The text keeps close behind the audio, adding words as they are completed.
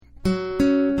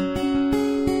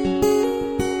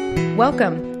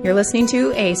Welcome. You're listening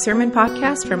to a sermon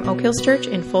podcast from Oak Hills Church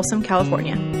in Folsom,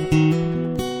 California.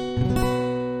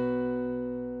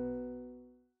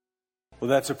 Well,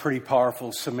 that's a pretty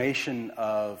powerful summation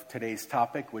of today's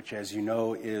topic, which, as you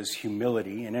know, is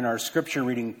humility. And in our scripture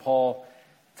reading, Paul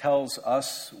tells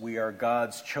us we are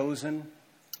God's chosen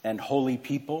and holy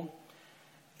people.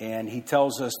 And he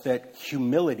tells us that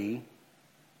humility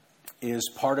is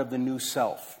part of the new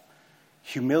self.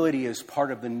 Humility is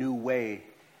part of the new way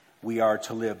we are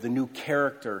to live, the new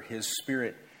character His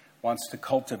Spirit wants to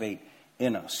cultivate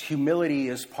in us. Humility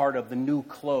is part of the new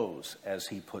clothes, as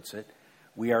he puts it,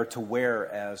 we are to wear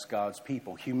as God's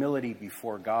people. Humility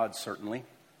before God, certainly.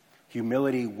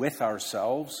 Humility with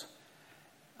ourselves.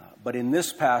 But in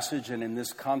this passage and in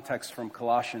this context from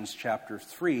Colossians chapter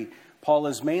 3, Paul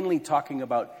is mainly talking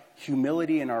about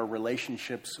humility in our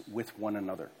relationships with one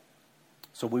another.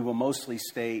 So we will mostly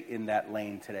stay in that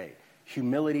lane today.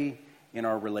 Humility in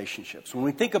our relationships. When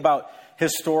we think about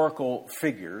historical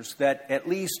figures that at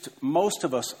least most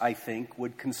of us, I think,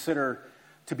 would consider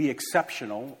to be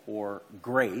exceptional or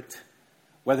great,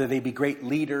 whether they be great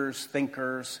leaders,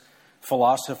 thinkers,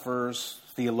 philosophers,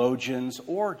 theologians,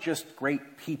 or just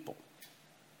great people,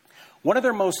 one of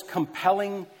their most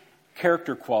compelling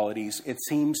character qualities, it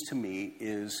seems to me,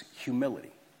 is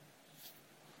humility.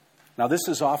 Now, this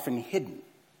is often hidden.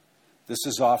 This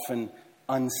is often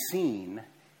unseen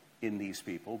in these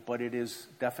people, but it is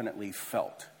definitely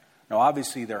felt. Now,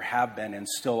 obviously, there have been and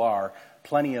still are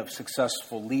plenty of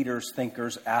successful leaders,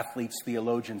 thinkers, athletes,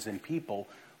 theologians, and people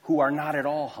who are not at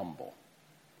all humble.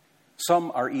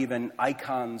 Some are even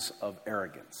icons of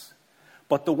arrogance.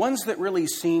 But the ones that really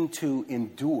seem to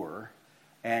endure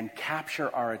and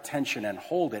capture our attention and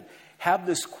hold it have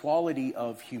this quality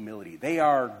of humility. They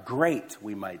are great,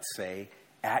 we might say,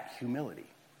 at humility.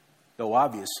 Though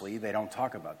obviously they don't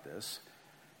talk about this,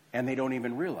 and they don't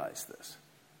even realize this.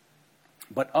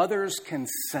 But others can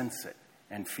sense it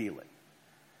and feel it.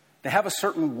 They have a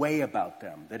certain way about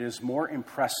them that is more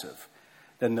impressive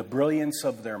than the brilliance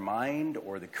of their mind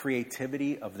or the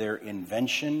creativity of their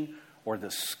invention or the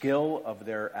skill of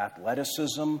their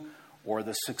athleticism or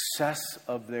the success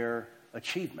of their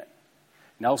achievement.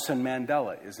 Nelson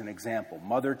Mandela is an example.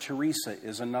 Mother Teresa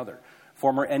is another.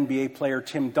 Former NBA player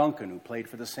Tim Duncan, who played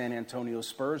for the San Antonio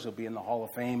Spurs, will be in the Hall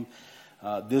of Fame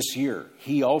this year.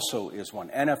 He also is one.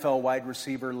 NFL wide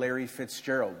receiver Larry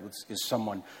Fitzgerald is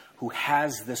someone who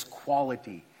has this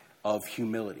quality of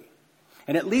humility.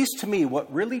 And at least to me,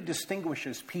 what really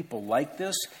distinguishes people like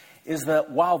this is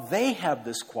that while they have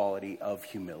this quality of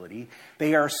humility,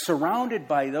 they are surrounded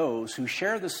by those who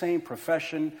share the same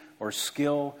profession or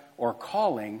skill or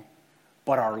calling,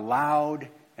 but are loud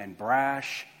and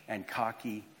brash and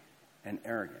cocky and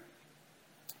arrogant.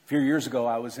 A few years ago,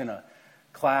 I was in a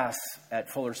class at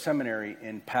Fuller Seminary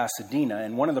in Pasadena,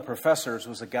 and one of the professors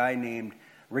was a guy named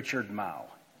Richard Mouw.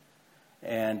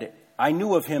 And I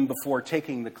knew of him before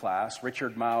taking the class.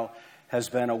 Richard Mouw has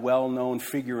been a well-known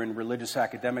figure in religious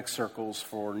academic circles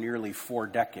for nearly 4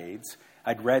 decades.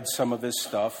 I'd read some of his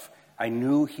stuff. I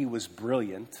knew he was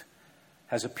brilliant,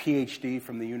 has a PhD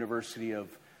from the University of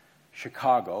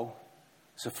Chicago,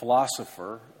 is a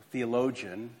philosopher, a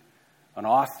theologian, an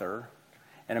author,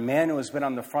 and a man who has been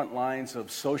on the front lines of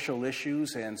social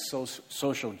issues and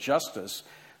social justice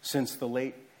since the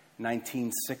late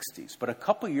 1960s. But a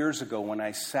couple years ago, when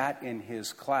I sat in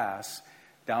his class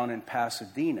down in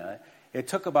Pasadena, it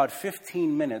took about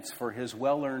 15 minutes for his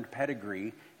well-earned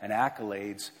pedigree and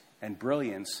accolades and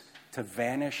brilliance to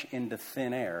vanish into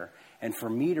thin air, and for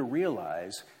me to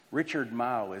realize Richard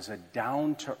Mouw is a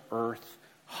down-to-earth,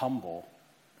 humble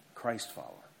Christ follower.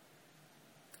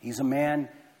 He's a man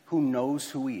who knows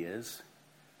who he is.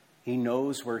 He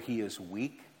knows where he is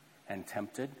weak and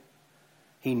tempted.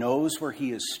 He knows where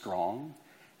he is strong.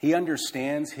 He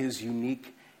understands his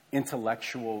unique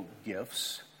intellectual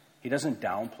gifts. He doesn't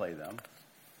downplay them.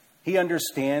 He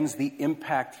understands the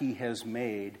impact he has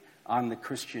made on the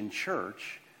Christian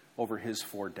church over his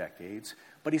 4 decades,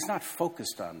 but he's not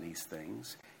focused on these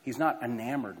things. He's not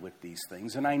enamored with these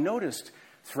things. And I noticed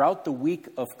throughout the week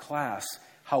of class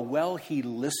how well he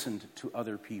listened to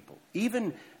other people.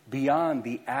 Even beyond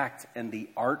the act and the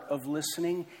art of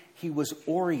listening, he was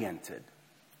oriented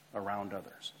around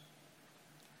others.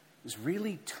 He was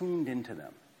really tuned into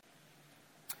them.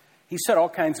 He said all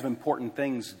kinds of important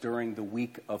things during the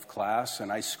week of class,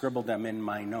 and I scribbled them in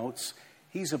my notes.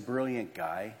 He's a brilliant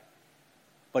guy,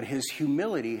 but his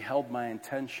humility held my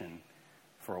attention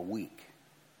for a week.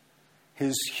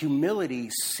 His humility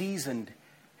seasoned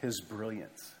his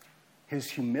brilliance. His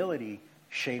humility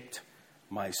shaped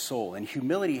my soul. And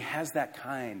humility has that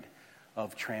kind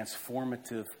of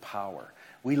transformative power.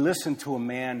 We listen to a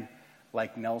man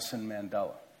like Nelson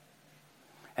Mandela,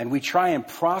 and we try and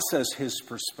process his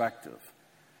perspective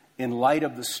in light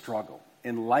of the struggle,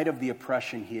 in light of the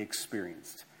oppression he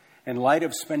experienced, in light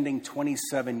of spending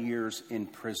 27 years in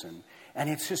prison. And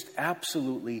it's just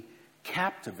absolutely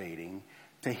captivating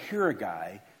to hear a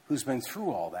guy who's been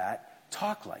through all that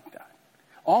talk like that.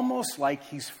 Almost like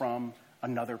he's from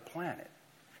another planet.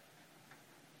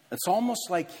 It's almost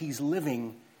like he's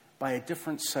living by a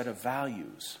different set of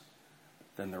values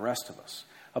than the rest of us.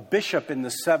 A bishop in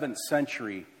the 7th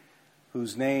century,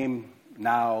 whose name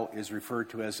now is referred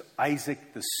to as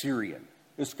Isaac the Syrian.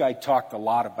 This guy talked a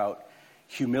lot about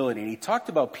humility. And he talked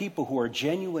about people who are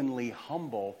genuinely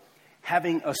humble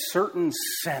having a certain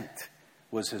scent,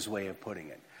 was his way of putting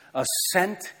it. A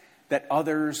scent that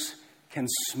others can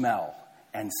smell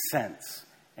and sense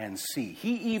and see.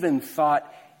 He even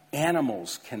thought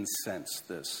animals can sense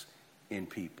this in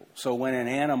people. So when an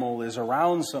animal is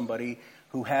around somebody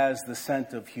who has the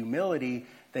scent of humility,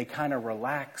 they kind of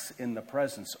relax in the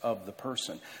presence of the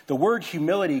person. The word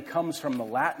humility comes from the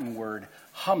Latin word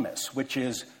hummus, which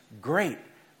is great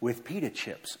with pita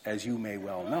chips, as you may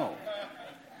well know.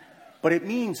 But it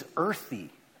means earthy.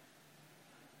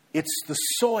 It's the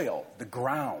soil, the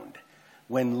ground,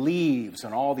 when leaves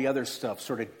and all the other stuff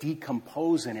sort of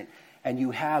decompose in it, and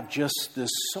you have just this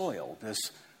soil, this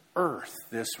earth,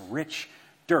 this rich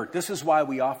dirt. This is why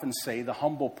we often say the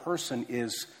humble person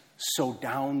is so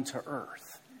down to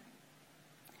earth.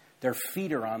 Their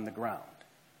feet are on the ground.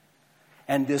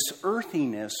 And this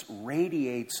earthiness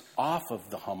radiates off of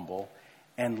the humble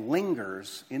and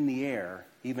lingers in the air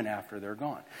even after they're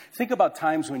gone. Think about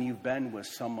times when you've been with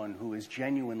someone who is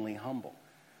genuinely humble.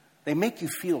 They make you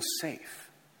feel safe.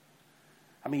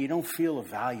 I mean, you don't feel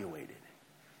evaluated.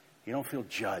 You don't feel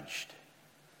judged.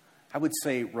 I would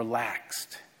say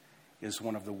relaxed is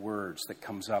one of the words that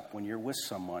comes up when you're with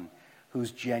someone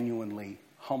who's genuinely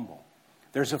humble.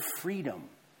 There's a freedom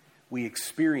we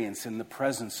experience in the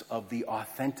presence of the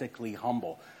authentically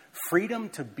humble. Freedom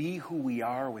to be who we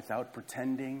are without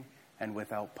pretending and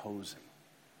without posing.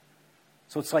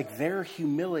 So it's like their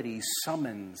humility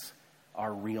summons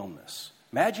our realness.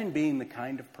 Imagine being the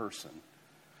kind of person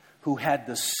who had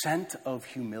the scent of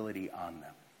humility on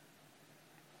them,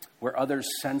 where others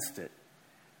sensed it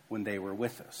when they were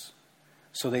with us.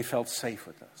 So they felt safe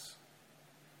with us.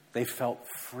 They felt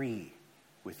free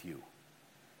with you.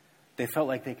 They felt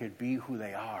like they could be who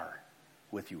they are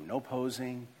with you. No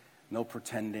posing, no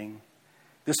pretending.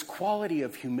 This quality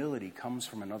of humility comes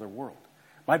from another world.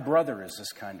 My brother is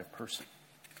this kind of person.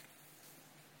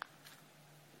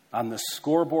 On the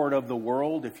scoreboard of the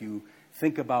world, if you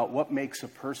think about what makes a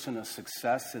person a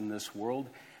success in this world,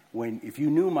 if you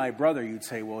knew my brother, you'd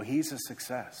say, well, he's a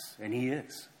success, and he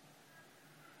is.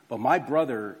 But my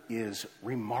brother is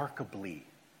remarkably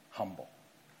humble.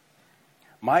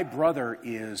 My brother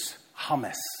is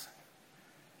hummus.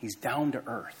 He's down to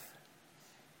earth.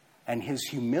 And his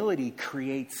humility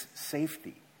creates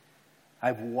safety.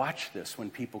 I've watched this when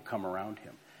people come around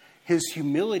him. His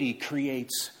humility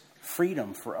creates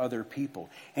freedom for other people.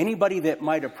 Anybody that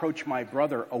might approach my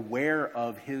brother aware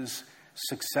of his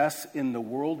success in the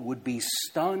world would be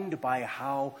stunned by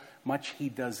how much he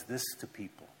does this to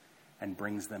people and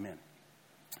brings them in.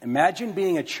 Imagine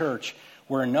being a church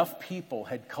where enough people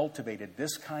had cultivated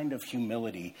this kind of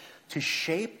humility to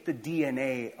shape the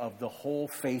DNA of the whole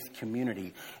faith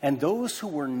community. And those who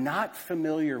were not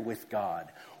familiar with God,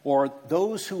 or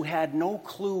those who had no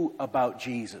clue about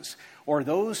Jesus, or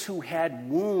those who had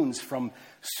wounds from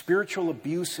spiritual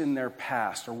abuse in their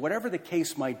past, or whatever the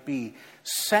case might be,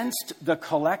 sensed the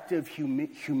collective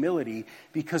humility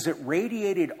because it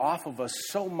radiated off of us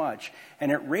so much,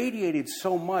 and it radiated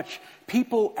so much,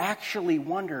 people actually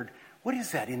wondered, what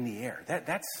is that in the air?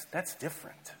 That's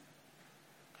different.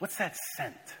 What's that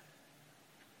scent?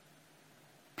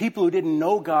 People who didn't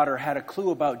know God or had a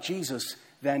clue about Jesus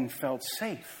then felt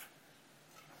safe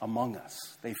among us.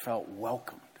 They felt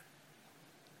welcomed.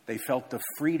 They felt the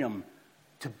freedom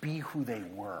to be who they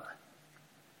were.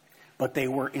 But they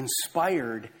were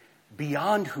inspired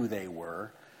beyond who they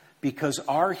were because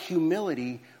our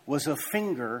humility was a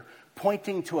finger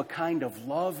pointing to a kind of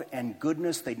love and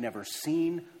goodness they'd never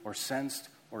seen or sensed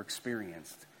or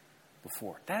experienced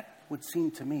before. That would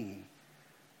seem to me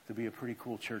to be a pretty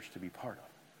cool church to be part of.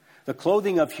 The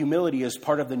clothing of humility is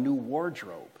part of the new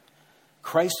wardrobe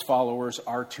Christ followers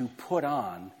are to put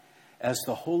on as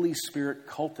the Holy Spirit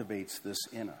cultivates this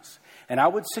in us. And I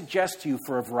would suggest to you,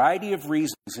 for a variety of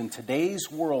reasons, in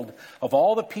today's world, of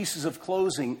all the pieces of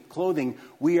clothing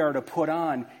we are to put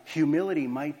on, humility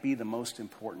might be the most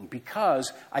important,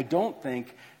 because I don't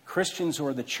think Christians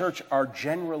or the church are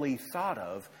generally thought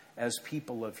of as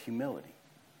people of humility.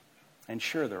 And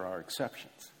sure, there are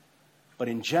exceptions. But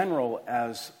in general,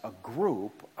 as a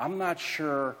group, I'm not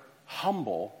sure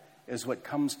humble is what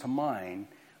comes to mind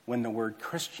when the word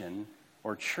Christian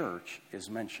or church is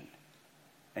mentioned.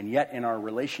 And yet in our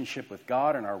relationship with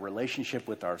God, in our relationship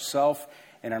with ourselves,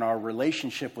 and in our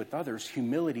relationship with others,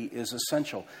 humility is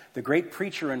essential. The great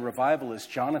preacher and revivalist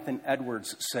Jonathan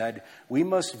Edwards said, "We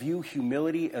must view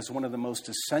humility as one of the most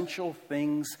essential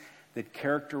things that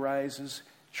characterizes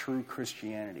true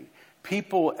Christianity."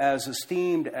 People as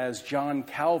esteemed as John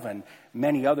Calvin,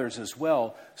 many others as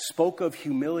well, spoke of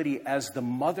humility as the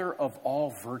mother of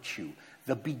all virtue,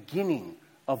 the beginning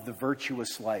of the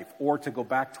virtuous life. Or to go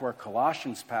back to our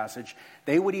Colossians passage,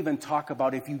 they would even talk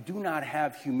about if you do not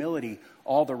have humility,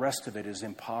 all the rest of it is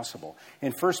impossible.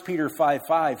 In 1 Peter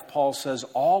 5:5, Paul says,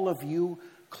 "All of you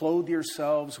clothe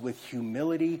yourselves with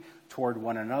humility toward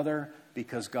one another,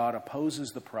 because God opposes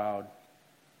the proud,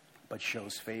 but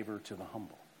shows favor to the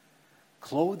humble."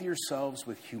 Clothe yourselves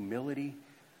with humility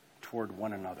toward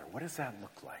one another. What does that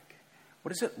look like? What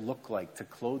does it look like to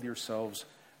clothe yourselves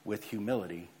with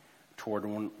humility toward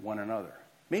one another?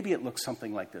 Maybe it looks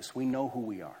something like this. We know who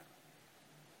we are,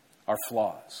 our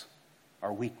flaws,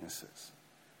 our weaknesses.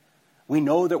 We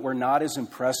know that we're not as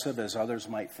impressive as others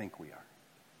might think we are.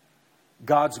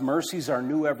 God's mercies are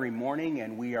new every morning,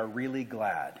 and we are really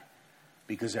glad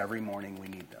because every morning we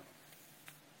need them.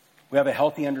 We have a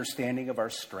healthy understanding of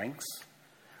our strengths.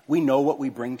 We know what we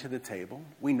bring to the table.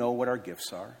 We know what our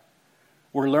gifts are.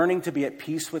 We're learning to be at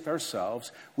peace with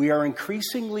ourselves. We are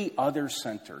increasingly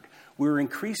other-centered. We're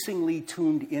increasingly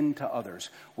tuned into others.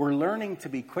 We're learning to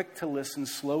be quick to listen,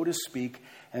 slow to speak,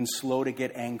 and slow to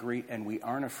get angry, and we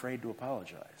aren't afraid to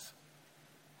apologize.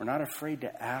 We're not afraid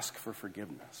to ask for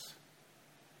forgiveness.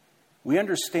 We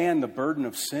understand the burden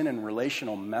of sin and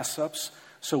relational mess-ups,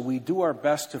 so we do our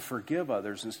best to forgive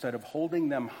others instead of holding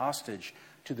them hostage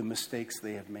to the mistakes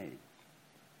they have made.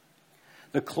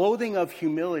 The clothing of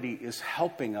humility is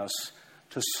helping us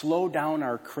to slow down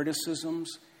our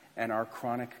criticisms and our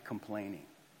chronic complaining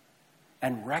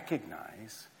and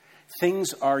recognize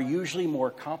things are usually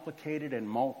more complicated and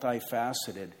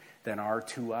multifaceted than our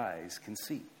two eyes can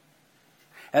see.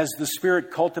 As the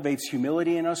Spirit cultivates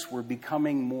humility in us, we're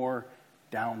becoming more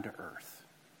down to earth,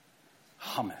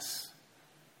 hummus,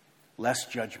 less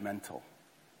judgmental,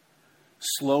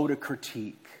 slow to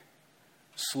critique,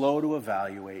 slow to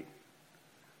evaluate,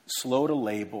 slow to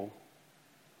label.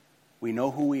 We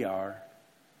know who we are.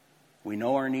 We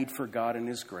know our need for God and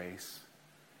His grace.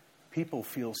 People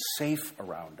feel safe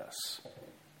around us,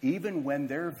 even when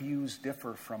their views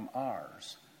differ from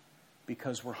ours,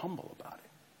 because we're humble about it.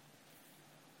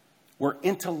 We're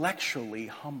intellectually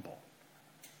humble,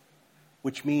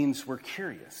 which means we're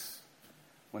curious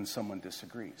when someone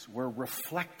disagrees. We're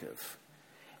reflective,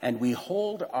 and we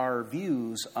hold our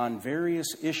views on various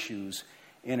issues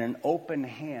in an open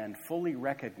hand, fully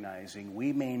recognizing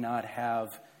we may not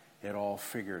have it all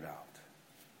figured out.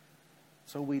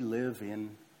 So we live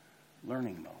in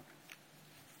learning mode.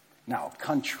 Now,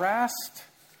 contrast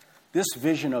this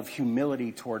vision of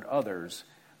humility toward others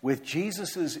with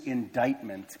Jesus'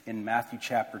 indictment in Matthew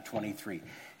chapter 23.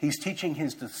 He's teaching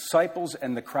his disciples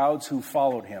and the crowds who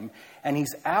followed him, and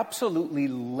he's absolutely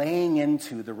laying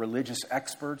into the religious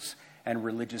experts and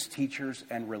religious teachers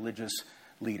and religious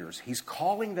leaders. He's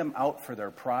calling them out for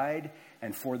their pride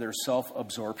and for their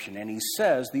self-absorption. And he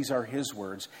says, these are his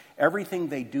words, everything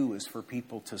they do is for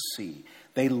people to see.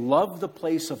 They love the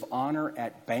place of honor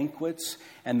at banquets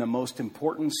and the most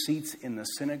important seats in the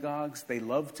synagogues. They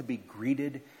love to be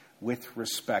greeted with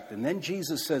respect. And then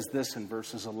Jesus says this in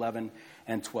verses 11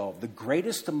 and 12. The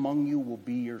greatest among you will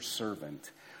be your servant.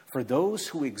 For those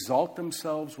who exalt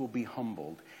themselves will be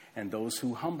humbled, and those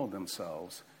who humble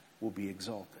themselves will be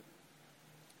exalted.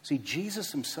 See,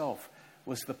 Jesus himself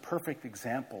was the perfect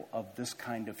example of this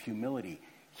kind of humility.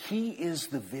 He is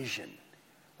the vision.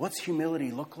 What's humility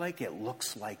look like? It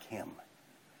looks like him.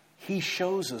 He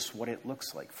shows us what it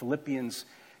looks like. Philippians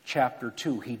chapter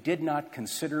 2, he did not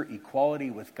consider equality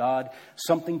with God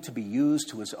something to be used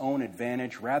to his own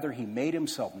advantage. Rather, he made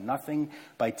himself nothing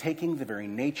by taking the very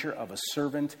nature of a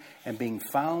servant, and being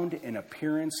found in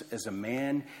appearance as a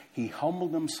man, he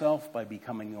humbled himself by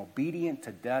becoming obedient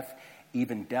to death,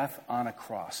 even death on a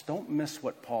cross. Don't miss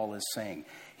what Paul is saying.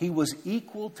 He was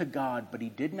equal to God, but he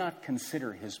did not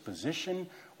consider his position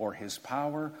or his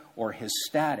power or his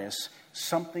status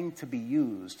something to be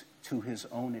used to his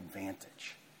own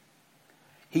advantage.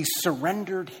 He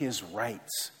surrendered his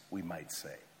rights, we might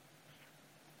say,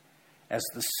 as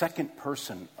the second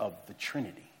person of the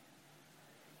Trinity.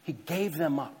 He gave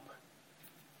them up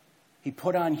He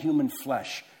put on human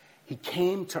flesh. He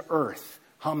came to earth,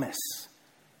 hummus,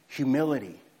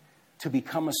 humility, to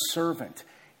become a servant.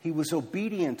 He was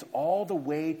obedient all the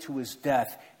way to his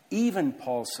death, even,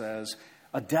 Paul says,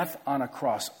 a death on a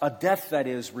cross, a death that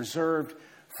is reserved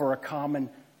for a common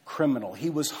criminal. He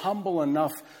was humble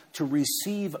enough to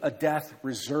receive a death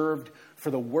reserved for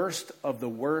the worst of the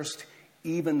worst,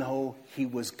 even though he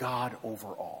was God over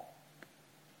all.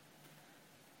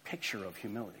 Picture of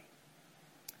humility.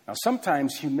 Now,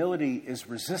 sometimes humility is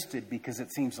resisted because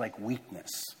it seems like weakness.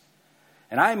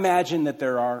 And I imagine that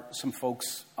there are some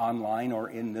folks online or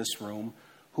in this room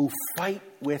who fight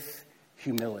with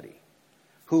humility,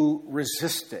 who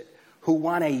resist it, who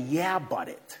want to yeah but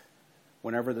it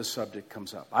whenever the subject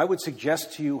comes up. I would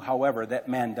suggest to you, however, that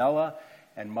Mandela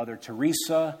and Mother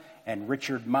Teresa and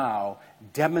Richard Mao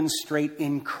demonstrate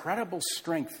incredible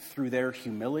strength through their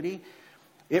humility.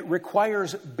 It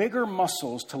requires bigger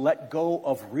muscles to let go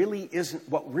of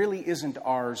what really isn't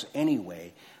ours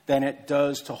anyway than it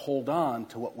does to hold on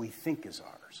to what we think is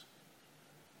ours.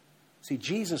 See,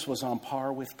 Jesus was on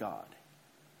par with God.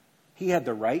 He had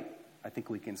the right, I think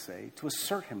we can say, to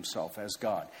assert himself as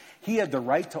God. He had the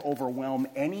right to overwhelm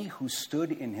any who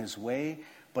stood in his way,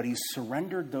 but he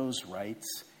surrendered those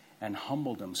rights and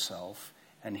humbled himself.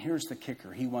 And here's the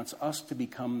kicker. He wants us to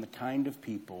become the kind of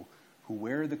people who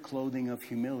wear the clothing of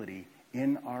humility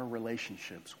in our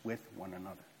relationships with one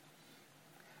another.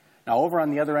 Now, over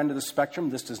on the other end of the spectrum,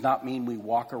 this does not mean we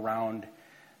walk around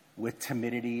with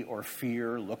timidity or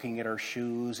fear, looking at our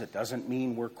shoes. It doesn't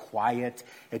mean we're quiet.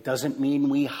 It doesn't mean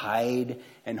we hide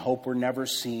and hope we're never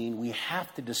seen. We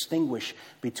have to distinguish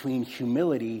between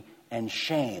humility and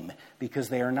shame, because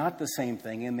they are not the same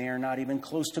thing, and they are not even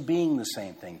close to being the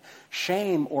same thing.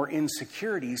 Shame or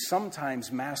insecurity sometimes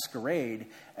masquerade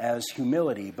as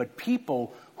humility, but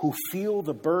people who feel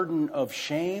the burden of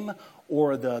shame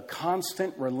or the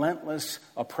constant, relentless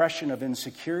oppression of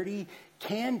insecurity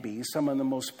can be some of the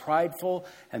most prideful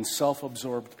and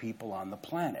self-absorbed people on the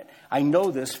planet. I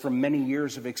know this from many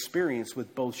years of experience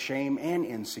with both shame and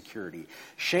insecurity.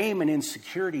 Shame and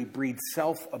insecurity breed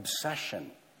self-obsession,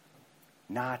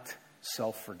 not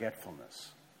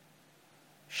self-forgetfulness.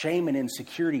 Shame and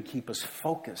insecurity keep us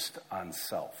focused on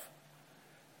self,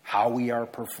 how we are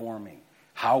performing,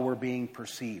 how we're being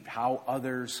perceived, how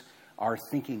others are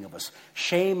thinking of us.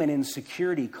 Shame and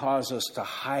insecurity cause us to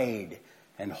hide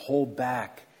and hold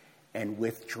back and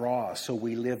withdraw, so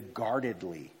we live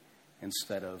guardedly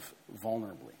instead of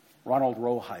vulnerably. Ronald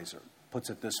Rolheiser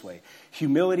puts it this way: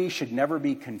 humility should never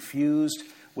be confused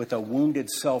with a wounded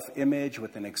self-image,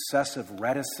 with an excessive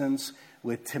reticence,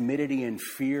 with timidity and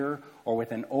fear, or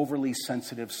with an overly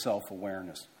sensitive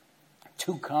self-awareness.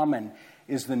 Too common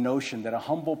is the notion that a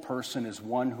humble person is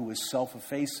one who is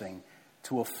self-effacing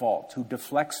to a fault, who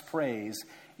deflects praise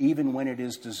even when it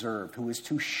is deserved, who is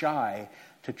too shy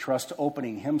to trust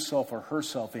opening himself or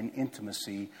herself in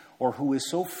intimacy, or who is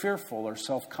so fearful or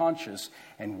self-conscious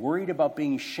and worried about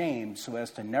being shamed so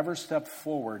as to never step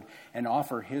forward and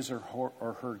offer his or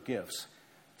her gifts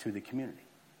to the community.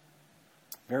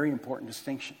 Very important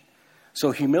distinction.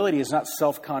 So humility is not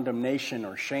self-condemnation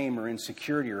or shame or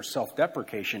insecurity or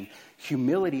self-deprecation.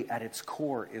 Humility at its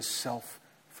core is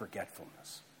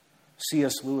self-forgetfulness.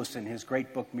 C.S. Lewis, in his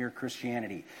great book, Mere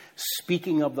Christianity,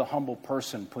 speaking of the humble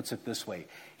person, puts it this way: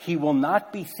 he will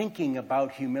not be thinking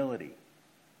about humility.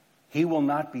 He will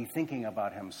not be thinking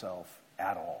about himself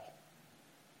at all.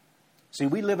 See,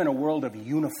 we live in a world of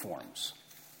uniforms.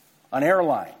 An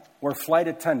airline where flight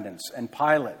attendants and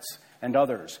pilots and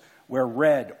others wear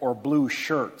red or blue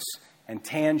shirts and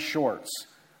tan shorts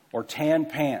or tan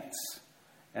pants,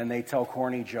 and they tell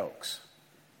corny jokes.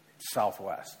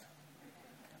 Southwest.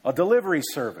 A delivery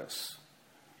service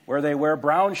where they wear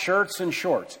brown shirts and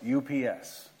shorts,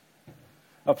 UPS.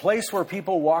 A place where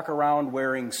people walk around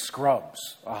wearing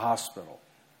scrubs, a hospital.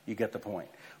 You get the point.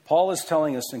 Paul is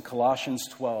telling us in Colossians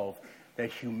 12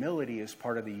 that humility is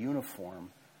part of the uniform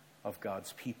of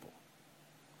God's people.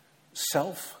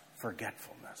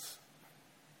 Self-forgetfulness.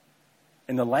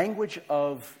 In the language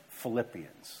of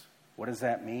Philippians, what does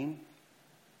that mean?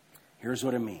 Here's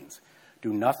what it means.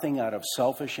 Do nothing out of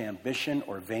selfish ambition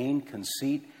or vain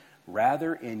conceit.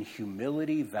 Rather, in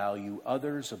humility, value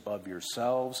others above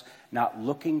yourselves, not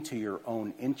looking to your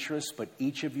own interests, but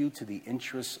each of you to the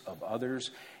interests of others.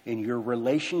 In your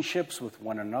relationships with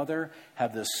one another,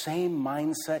 have the same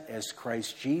mindset as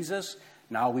Christ Jesus.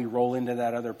 Now we roll into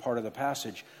that other part of the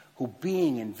passage. Who,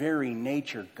 being in very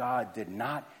nature God, did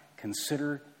not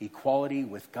consider equality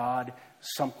with God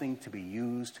something to be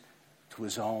used to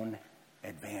his own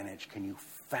advantage. Can you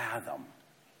fathom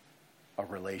a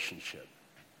relationship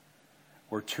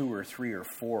where 2 or 3 or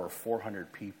 4 or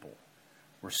 400 people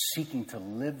were seeking to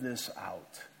live this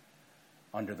out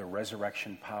under the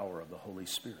resurrection power of the Holy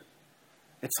Spirit.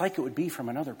 It's like it would be from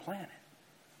another planet.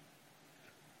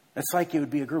 It's like it would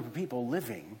be a group of people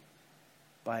living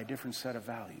by a different set of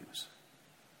values.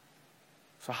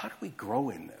 So how do we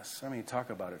grow in this? I mean, talk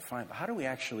about it, fine, but how do we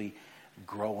actually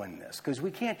grow in this? Because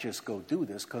we can't just go do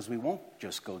this, because we won't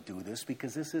just go do this,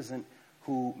 because this isn't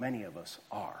who many of us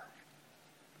are.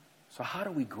 So how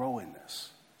do we grow in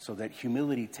this so that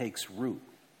humility takes root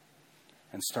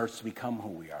and starts to become who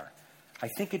we are? I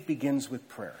think it begins with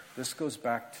prayer. This goes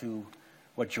back to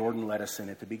what Jordan led us in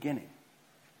at the beginning.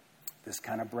 This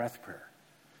kind of breath prayer.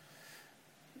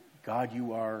 God,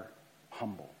 you are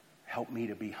humble. Help me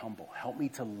to be humble. Help me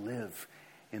to live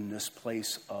in this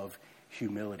place of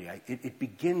humility. It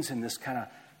begins in this kind of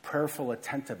prayerful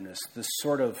attentiveness, this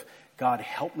sort of, God,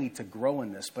 help me to grow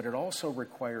in this, but it also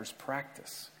requires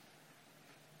practice.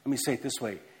 Let me say it this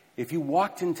way. If you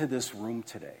walked into this room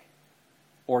today,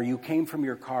 or you came from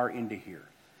your car into here,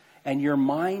 and your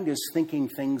mind is thinking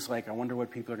things like, I wonder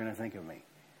what people are going to think of me.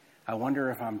 I wonder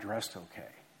if I'm dressed okay.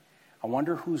 I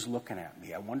wonder who's looking at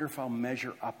me. I wonder if I'll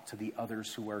measure up to the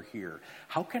others who are here.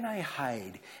 How can I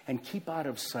hide and keep out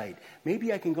of sight?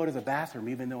 Maybe I can go to the bathroom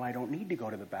even though I don't need to go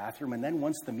to the bathroom. And then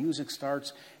once the music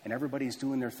starts and everybody's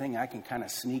doing their thing, I can kind of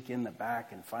sneak in the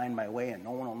back and find my way and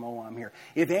no one will know I'm here.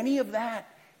 If any of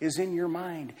that is in your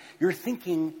mind, you're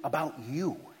thinking about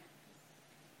you.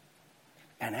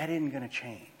 And that isn't going to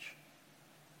change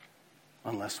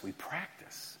unless we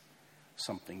practice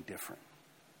something different.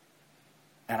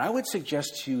 And I would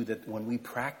suggest to you that when we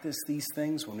practice these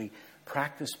things, when we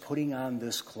practice putting on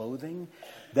this clothing,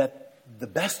 that the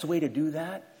best way to do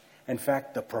that, in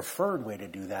fact, the preferred way to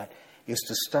do that, is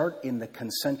to start in the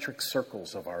concentric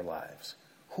circles of our lives.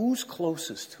 Who's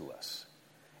closest to us?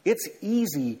 It's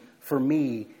easy for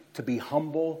me to be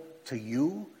humble to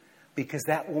you because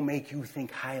that will make you think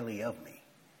highly of me.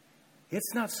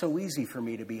 It's not so easy for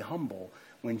me to be humble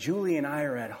when Julie and I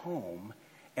are at home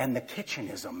and the kitchen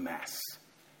is a mess.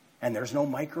 And there's no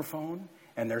microphone,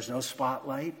 and there's no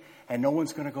spotlight, and no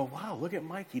one's going to go, wow, look at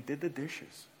Mike, he did the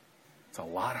dishes. It's a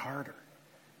lot harder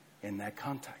in that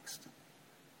context.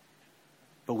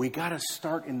 But we got to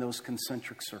start in those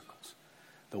concentric circles,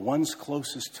 the ones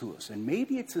closest to us. And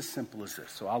maybe it's as simple as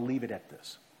this, so I'll leave it at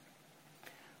this.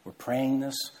 We're praying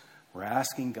this, we're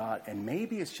asking God, and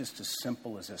maybe it's just as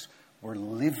simple as this. We're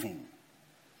living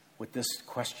with this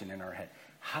question in our head.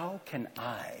 How can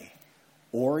I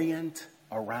orient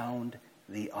around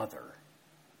the other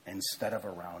instead of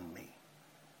around me?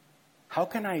 How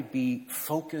can I be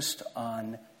focused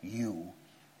on you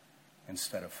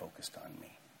instead of focused on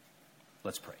me?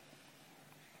 Let's pray.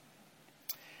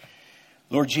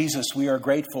 Lord Jesus, we are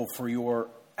grateful for your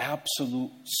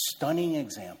absolute stunning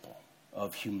example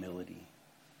of humility,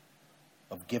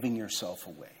 of giving yourself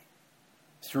away.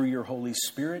 Through your Holy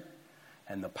Spirit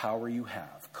and the power you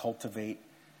have, cultivate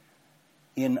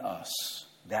in us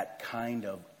that kind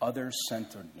of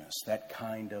other-centeredness, that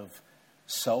kind of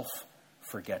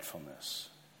self-forgetfulness,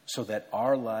 so that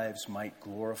our lives might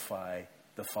glorify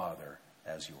the Father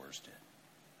as yours did.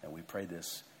 And we pray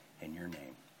this in your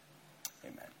name.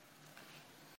 Amen.